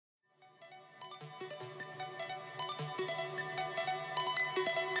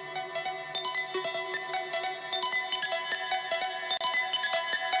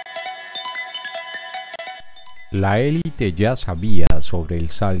La élite ya sabía sobre el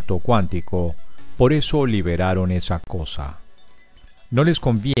salto cuántico, por eso liberaron esa cosa. No les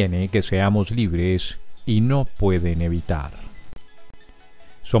conviene que seamos libres y no pueden evitar.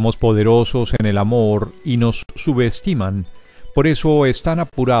 Somos poderosos en el amor y nos subestiman, por eso están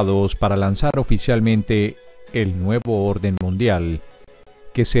apurados para lanzar oficialmente el nuevo orden mundial,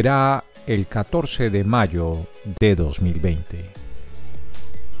 que será el 14 de mayo de 2020.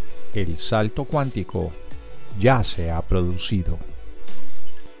 El salto cuántico ya se ha producido.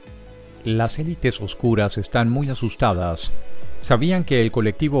 Las élites oscuras están muy asustadas. Sabían que el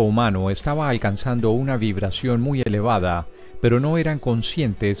colectivo humano estaba alcanzando una vibración muy elevada, pero no eran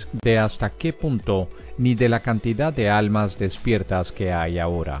conscientes de hasta qué punto ni de la cantidad de almas despiertas que hay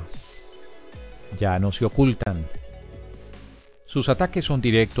ahora. Ya no se ocultan. Sus ataques son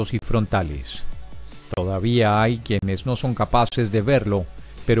directos y frontales. Todavía hay quienes no son capaces de verlo,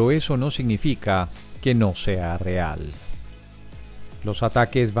 pero eso no significa que no sea real. Los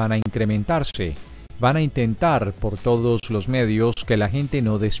ataques van a incrementarse, van a intentar por todos los medios que la gente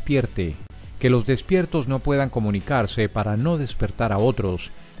no despierte, que los despiertos no puedan comunicarse para no despertar a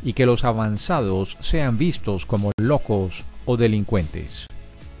otros y que los avanzados sean vistos como locos o delincuentes.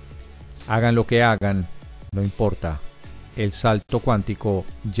 Hagan lo que hagan, no importa, el salto cuántico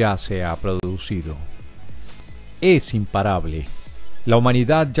ya se ha producido. Es imparable. La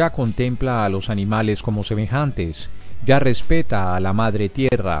humanidad ya contempla a los animales como semejantes, ya respeta a la madre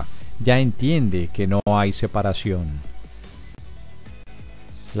tierra, ya entiende que no hay separación.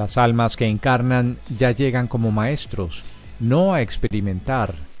 Las almas que encarnan ya llegan como maestros, no a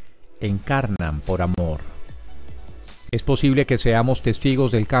experimentar, encarnan por amor. Es posible que seamos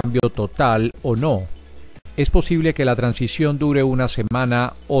testigos del cambio total o no. Es posible que la transición dure una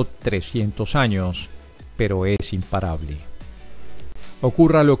semana o 300 años, pero es imparable.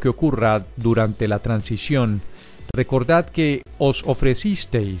 Ocurra lo que ocurra durante la transición, recordad que os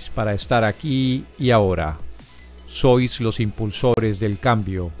ofrecisteis para estar aquí y ahora. Sois los impulsores del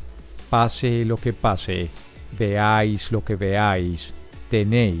cambio. Pase lo que pase, veáis lo que veáis,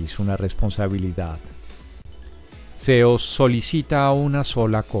 tenéis una responsabilidad. Se os solicita una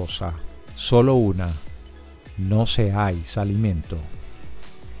sola cosa, solo una. No seáis alimento.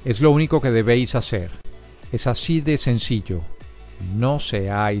 Es lo único que debéis hacer. Es así de sencillo. No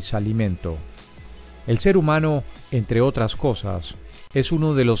seáis alimento. El ser humano, entre otras cosas, es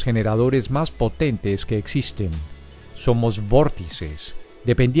uno de los generadores más potentes que existen. Somos vórtices.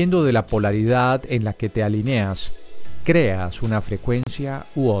 Dependiendo de la polaridad en la que te alineas, creas una frecuencia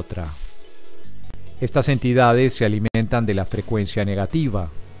u otra. Estas entidades se alimentan de la frecuencia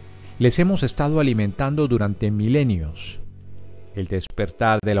negativa. Les hemos estado alimentando durante milenios. El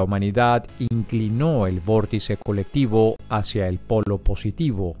despertar de la humanidad inclinó el vórtice colectivo hacia el polo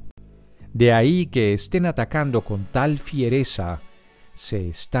positivo. De ahí que estén atacando con tal fiereza, se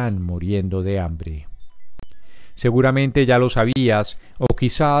están muriendo de hambre. Seguramente ya lo sabías, o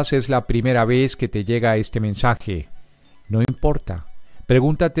quizás es la primera vez que te llega este mensaje. No importa,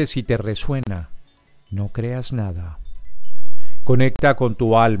 pregúntate si te resuena. No creas nada. Conecta con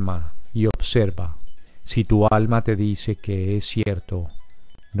tu alma y observa. Si tu alma te dice que es cierto,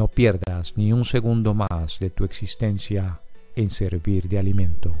 no pierdas ni un segundo más de tu existencia en servir de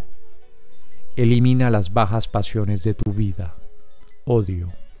alimento. Elimina las bajas pasiones de tu vida: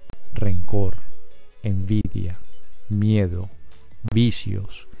 odio, rencor, envidia, miedo,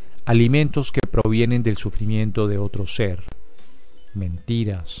 vicios, alimentos que provienen del sufrimiento de otro ser,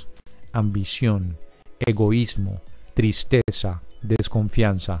 mentiras, ambición, egoísmo, tristeza,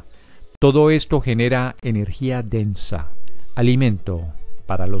 desconfianza. Todo esto genera energía densa, alimento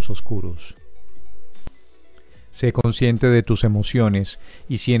para los oscuros. Sé consciente de tus emociones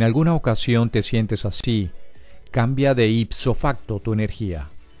y si en alguna ocasión te sientes así, cambia de ipso facto tu energía.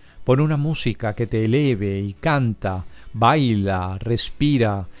 Pon una música que te eleve y canta, baila,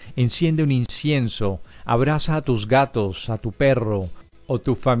 respira, enciende un incienso, abraza a tus gatos, a tu perro o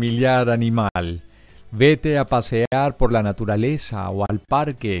tu familiar animal. Vete a pasear por la naturaleza o al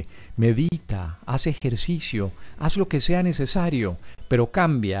parque, medita, haz ejercicio, haz lo que sea necesario, pero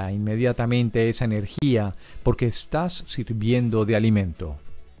cambia inmediatamente esa energía porque estás sirviendo de alimento.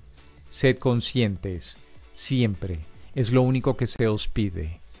 Sed conscientes, siempre, es lo único que se os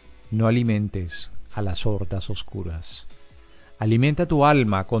pide. No alimentes a las hordas oscuras. Alimenta tu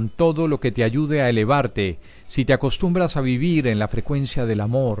alma con todo lo que te ayude a elevarte. Si te acostumbras a vivir en la frecuencia del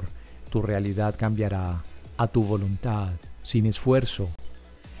amor, tu realidad cambiará a tu voluntad, sin esfuerzo.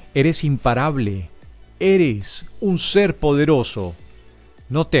 Eres imparable, eres un ser poderoso.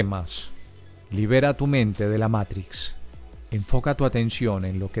 No temas, libera tu mente de la Matrix. Enfoca tu atención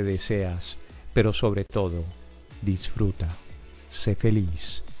en lo que deseas, pero sobre todo, Disfruta, sé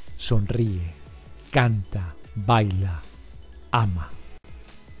feliz, sonríe, canta, baila, ama.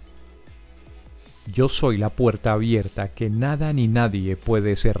 Yo soy la puerta abierta que nada ni nadie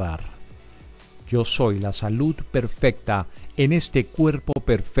puede cerrar. Yo soy la salud perfecta en este cuerpo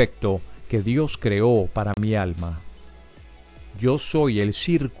perfecto que Dios creó para mi alma. Yo soy el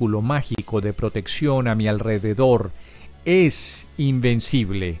círculo mágico de protección a mi alrededor. Es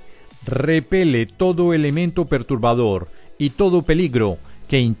invencible. Repele todo elemento perturbador y todo peligro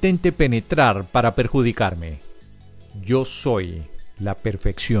que intente penetrar para perjudicarme. Yo soy la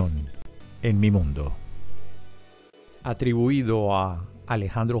perfección en mi mundo. Atribuido a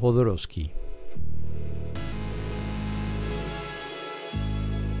Alejandro Jodorowsky.